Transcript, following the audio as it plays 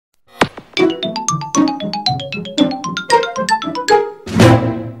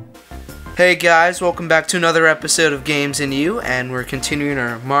Hey guys, welcome back to another episode of Games and You, and we're continuing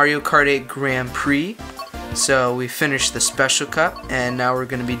our Mario Kart 8 Grand Prix. So we finished the Special Cup, and now we're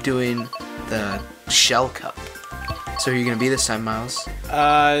going to be doing the Shell Cup. So who are you going to be this time, Miles?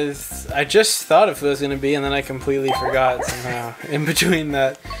 I just thought of who I was going to be, and then I completely forgot somehow. In between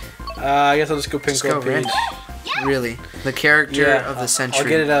that, I guess I'll just go Pink or Peach. Really? The character of the century. I'll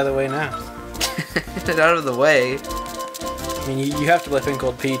get it out of the way now. Get it out of the way? I mean, you have to let Pink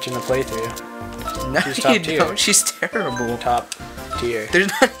Gold Peach in the playthrough. No, She's top you tier. don't. She's terrible. Top tier. There's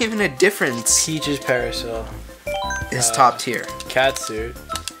not even a difference. Peach's Parasol. Is top tier. Catsuit.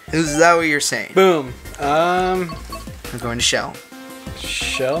 Is that what you're saying? Boom. We're going to Shell.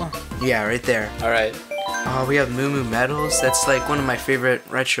 Shell? Yeah, right there. Alright. Oh, we have Moo Moo Medals. That's like one of my favorite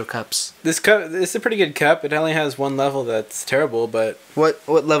retro cups. This cup, it's a pretty good cup. It only has one level that's terrible, but... What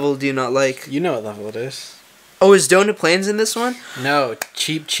level do you not like? You know what level it is. Oh, is Donut Plains in this one? No,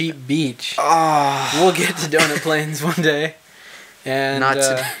 Cheap Beach. Oh. We'll get to Donut Plains one day. And not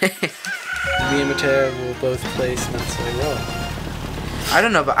today. me and Mateo will both place immensely well. I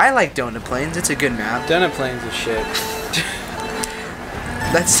don't know, but I like Donut Plains. It's a good map. Donut Plains is shit.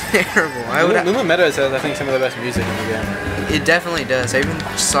 That's terrible. Luma Meadows has, I think, some of the best music in the game. It definitely does. I even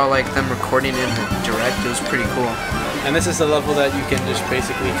saw like them recording it in the direct. It was pretty cool. And this is the level that you can just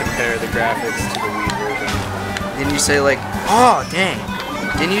basically compare the graphics to the Wii version. Didn't you say like, oh dang?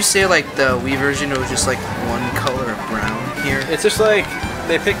 Didn't you say like the Wii version it was just like one color of brown here? It's just like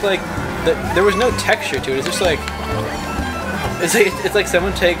they picked like there was no texture to it. It's just like it's like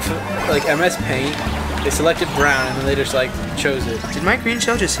someone take like MS Paint. They selected brown and then they just like chose it. Did my green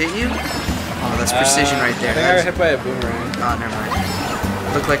shell just hit you? Oh, that's precision right there. I think I got hit by a boomerang. Oh, never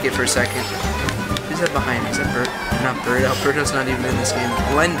mind. Looked like it for a second. Who's that behind me? Is that Bird? Not Birdo. Birdo's not even in this game.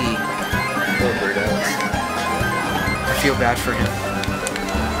 Blendy. Poor Birdo. I feel bad for him.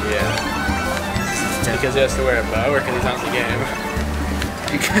 Yeah. Because he has to wear a bow or because he's not in the game?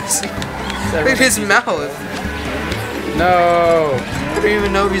 Because look at his mouth. No. I don't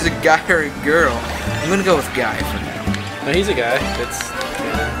even know if he's a guy or a girl. I'm gonna go with guy for now. No, he's a guy. It's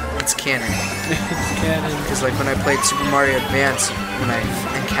canon. It's canon. Because like when I played Super Mario Advance, when I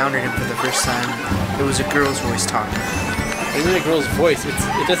encountered him for the first time, it was a girl's voice talking. Even a girl's voice.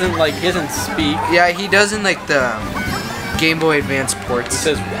 It doesn't like he doesn't speak. Yeah, he does in like the Game Boy Advance ports. It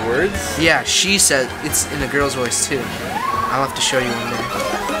says words. Yeah, she says it's in a girl's voice too. I'll have to show you one day.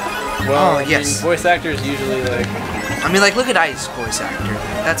 Well, yes. I mean, voice actors usually like. I mean, like, look at Ike's voice actor.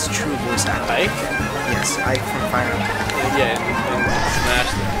 That's a true voice actor. Ike? Yes, Ike from Fire Emblem. Yeah, and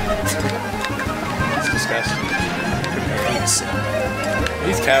Smash them. It's disgusting.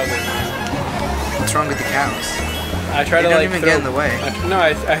 These cows are annoying. What's wrong with the cows? I try they to don't like even get in the way.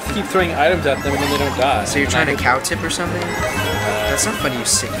 I keep throwing items at them and then they don't die. So you're trying to cow tip or something? That's not funny, you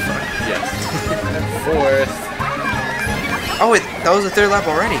sick fuck. Yes. Fourth. Oh wait, that was the third lap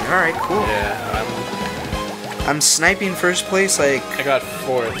already. Alright, cool. Yeah. I'm sniping first place like I got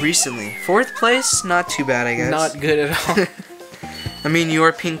fourth. Recently. Fourth place? Not too bad, I guess. Not good at all. I mean,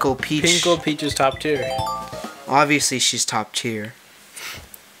 you're Pinkle Peach. Pinkle Peach is top tier. Obviously, she's top tier.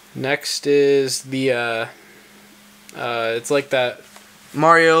 Next is the it's like that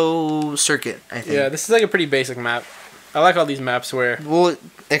Mario Circuit, I think. Yeah, this is like a pretty basic map. I like all these maps where... Well,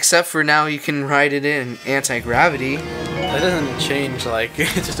 except for now you can ride it in anti-gravity. That doesn't change, like,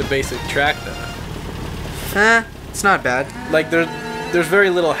 it's just a basic track, though. It's not bad. Like, there's very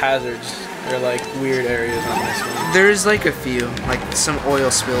little hazards or, like, weird areas on this one. There's, like, a few. Like, some oil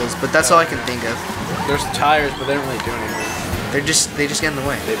spills, but that's all I can think of. There's tires, but they don't really do anything. They just get in the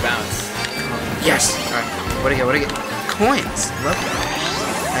way. They bounce. Yes! Alright, what do I get? Coins! Love that.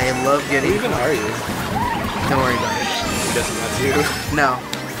 I love getting Who even are you? Don't worry about it. I'm guessing that's you. No.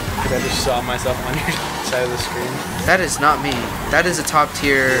 Because I just saw myself on your side of the screen. That is not me. That is a top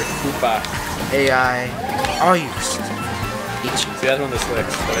tier Koopa. AI. Oh, you Peach. See, that's one of the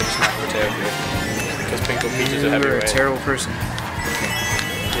slicks, but I just knocked Mateo here. Because Pinkle Peach is a heavyweight. You're a terrible person.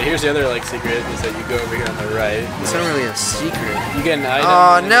 Yeah, here's the other, like, secret, is that you go over here on the right. It's not really a secret. You get an item.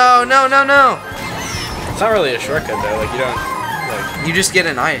 Oh, no, no, no, no! It's not really a shortcut, though. Like, you don't, like... You just get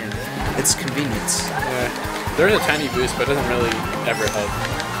an item. It's convenience. Yeah. There's a tiny boost, but it doesn't really ever help.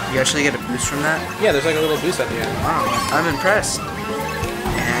 You actually get a boost from that? Yeah, there's like a little boost at the end. Wow, I'm impressed.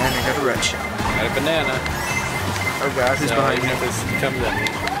 And I got a red shell. Got a banana. Oh god, who's behind even me? if this comes at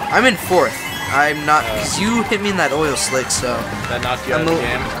me. I'm in fourth. I'm not, because you hit me in that oil slick, so... That knocked you out of the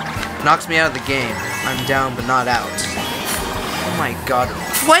game? Knocked me out of the game. I'm down, but not out. Oh my god.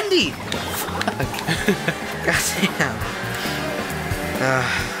 Wendy! Fuck. God damn.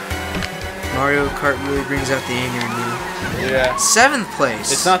 Mario Kart really brings out the anger in you. Yeah. 7th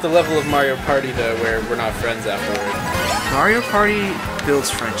place. It's not the level of Mario Party though, where we're not friends afterward. Mario Party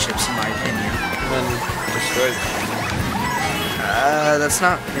builds friendships, in my opinion. And then destroys them. That's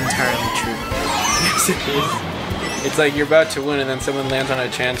not entirely true. Yes, it is. It's like you're about to win, and then someone lands on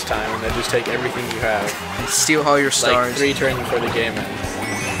a chance time, and they just take everything you have. And steal all your stars. Like 3 turns before the game ends.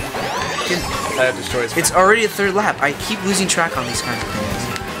 That destroys. It's already a 3rd lap. I keep losing track on these kinds of things.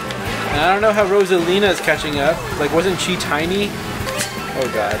 And I don't know how Rosalina is catching up. Like, wasn't she tiny? Oh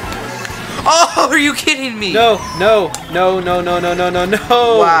god. Oh, are you kidding me? No, no, no, no, no, no, no, no, no.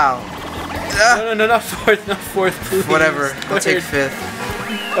 Wow. No, not 4th, not 4th, please. Whatever. I'll take 5th.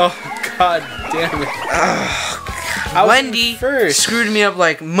 Oh god damn it. Wendy screwed me up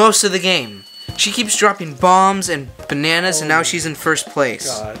like most of the game. She keeps dropping bombs and bananas, and now she's in 1st place.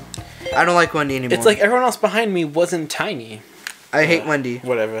 God. I don't like Wendy anymore. It's like everyone else behind me wasn't tiny. I hate Wendy.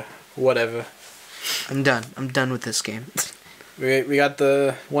 Whatever. Whatever. I'm done. I'm done with this game. We got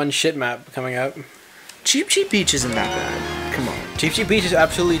the one shit map coming up. Cheap Cheap Beach isn't that bad. Come on. Cheap Cheap Beach is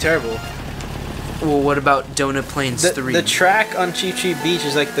absolutely terrible. Well, what about Donut Plains 3? The track on Cheap Cheap Beach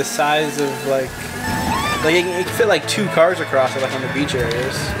is like the size of like it can fit like 2 cars across it, like on the beach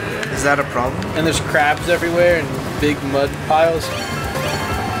areas. Is that a problem? And there's crabs everywhere and big mud piles.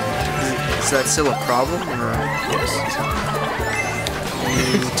 Is that still a problem? Or? Yes.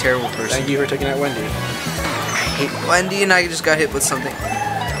 You terrible person. Thank you for taking out Wendy. I hate Wendy, and I just got hit with something.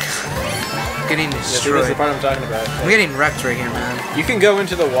 Getting destroyed. That's the part I'm talking about. I'm getting wrecked right here, man. You can go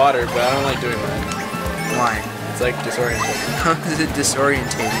into the water, but I don't like doing that. Why? It's like disorientating. How is it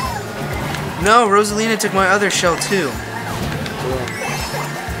disorientating? No, Rosalina took my other shell too. Boom.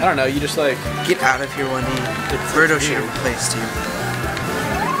 I don't know, you just like... Get out of here, Wendy. Birdo should have replaced you.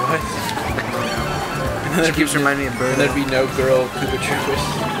 What? She keeps reminding me of Birdo. There'd be no girl Koopa Troopers.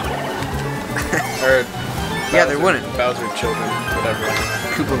 Or... Yeah, there wouldn't. Bowser children, whatever.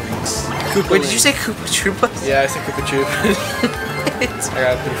 Koopa Links. Koopa Wait, Links. did you say Koopa Troopas? Yeah, I said Koopa Troopers. I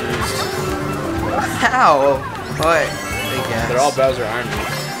got confused. How? What? I guess. They're all Bowser armies.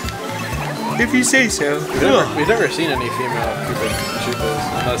 If you say so. We've never seen any female Koopa Troopas,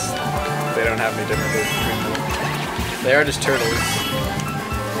 unless they don't have any differences between them. They are just turtles.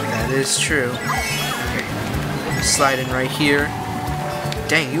 That is true. Okay. Slide in right here.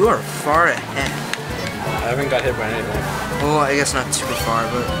 Dang, you are far ahead. I haven't got hit by anything. Well, I guess not super far,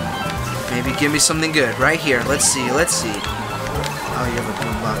 but maybe give me something good. Right here. Let's see. Let's see. Oh, you have a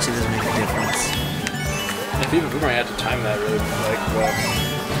boombox. It doesn't make a difference. If you have a boomerang, you have to time that really, like, well.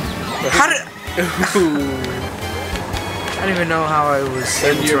 How did... Ooh. I don't even know how I was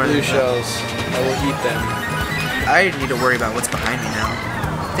Send able to your run blue into that. shells. I will eat them. I need to worry about what's behind me now.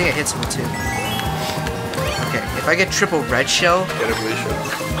 I think I hit someone too. Okay, if I get triple red shell... Get a blue shell.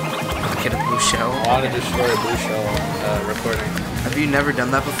 Get a blue shell. I want to destroy a blue shell recording. Have you never done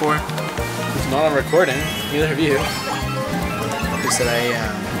that before? It's not on recording. Neither have you. Who said I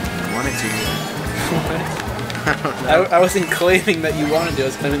wanted to? What? I don't know. I wasn't claiming that you wanted to. I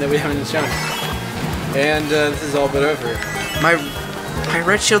was claiming that we haven't shown it. And this is all but over. My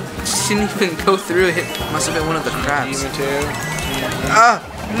red shield didn't even go through. It must have been one of the crabs. Ah,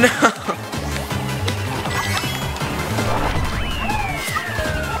 no!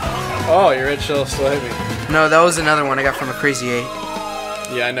 Oh, your red shell still hit me. No, that was another one I got from a Crazy 8.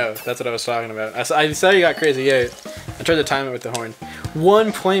 Yeah, I know. That's what I was talking about. I saw you got Crazy 8. I tried to time it with the horn.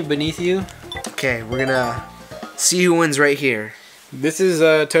 1 point beneath you. Okay, we're gonna see who wins right here. This is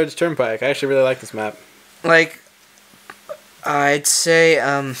Toad's Turnpike. I actually really like this map. Like, I'd say,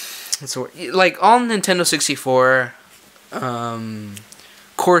 like, all Nintendo 64,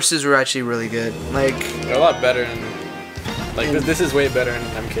 courses were actually really good. Like, They're a lot better in... Like, this is way better in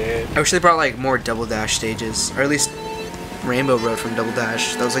MK8. I wish they brought, like, more Double Dash stages. Or at least Rainbow Road from Double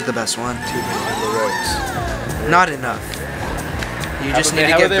Dash. That was, like, the best one. Too many Rainbow Roads. Not enough. You just need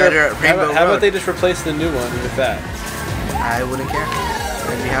to get better at Rainbow Road. How about they just replace the new one with that? I wouldn't care.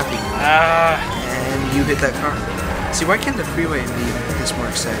 I'd be happy. Ah. And you hit that car. See, why can't the freeway be this more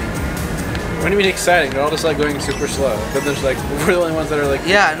exciting? What do you mean exciting? They're all just like going super slow. But there's like, we're the only ones that are like...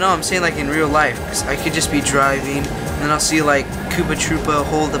 Yeah, no, I'm saying like in real life. 'Cause I could just be driving, and then I'll see like Koopa Troopa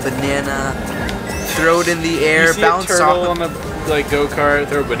hold a banana, throw it in the air, you see bounce a turtle off. on a like go-kart,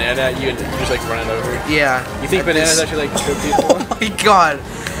 throw a banana at you, and you just like run it over. Yeah. You think bananas actually like trip people? Oh my god.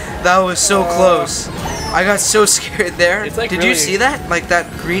 That was so close. I got so scared there. It's like Did really... you see that? Like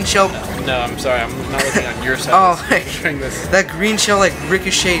that green shell... No, I'm sorry. I'm not looking on your side. Oh, During this. that green shell like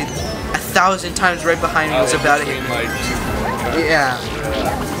ricocheted 1,000 times right behind me. It was about to hit me. Like, Yeah.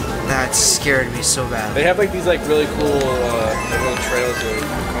 That scared me so bad. They have like these like really cool like, little trails of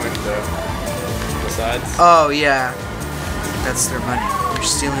coins though. sides. Oh, yeah. That's their money. You're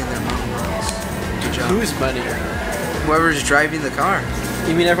stealing their money, Miles. Good job. Whose money? Whoever's driving the car.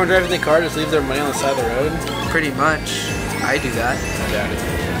 You mean everyone driving the car just leave their money on the side of the road? Pretty much. I do that. I doubt it.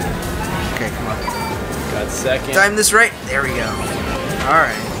 Okay, come on. Got second. Time this right. There we go.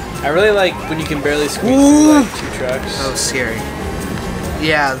 Alright. I really like when you can barely squeeze through like 2 trucks. Oh, scary.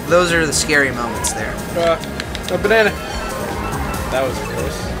 Yeah, those are the scary moments there. A banana. That was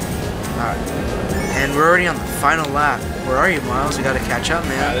close. Alright. And we're already on the final lap. Where are you, Miles? We gotta catch up,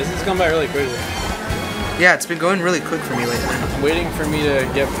 man. Yeah, this is going by really quickly. Yeah, it's been going really quick for me lately. I'm waiting for me to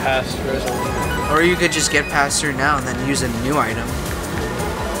get past Rosalina. Or you could just get past her now and then use a new item.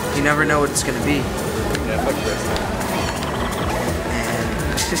 You never know what it's gonna be. Yeah, fuck this.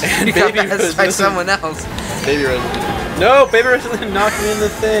 And you got passed by someone else. Baby Rosalina. No, Baby Rosalina knocked me in the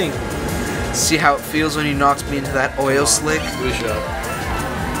thing. See how it feels when you knocked me into that oil slick? Blue shell.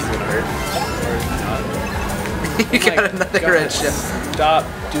 It's gonna hurt. Or not. You got another red shell. Stop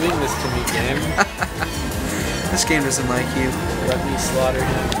doing this to me, game. This game doesn't like you. Let me slaughter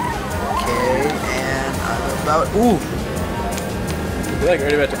him. Okay, and I'm about... Ooh! I feel like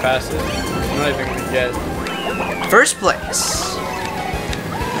already about to pass it. I'm not even gonna get... First place!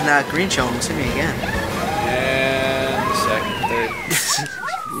 And that green shell almost hit me again. And second,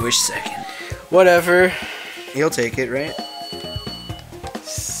 third. Wish second. Whatever. You'll take it, right?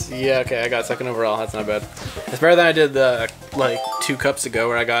 Yeah, okay, I got second overall. That's not bad. It's better than I did like 2 cups ago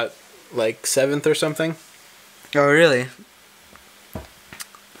where I got like 7th or something. Oh, really?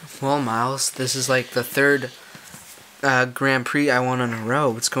 Well, Miles, this is like the 3rd Grand Prix I won in a row.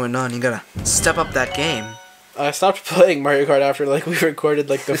 What's going on? You gotta step up that game. I stopped playing Mario Kart after like we recorded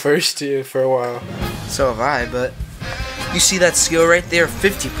like the first 2 for a while. So have I, but you see that skill right there?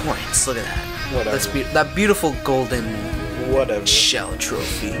 50 points. Look at that. Whatever. That beautiful golden Whatever. shell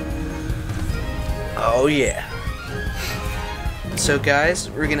trophy. Oh, yeah. So guys,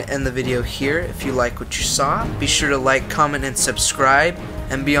 we're going to end the video here. If you like what you saw, be sure to like, comment, and subscribe.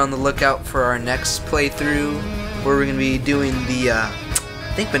 And be on the lookout for our next playthrough, where we're going to be doing the,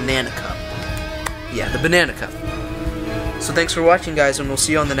 I think, Banana Cup. Yeah, the Banana Cup. So thanks for watching, guys, and we'll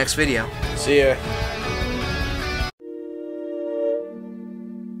see you on the next video. See ya.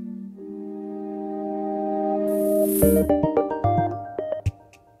 Thank you.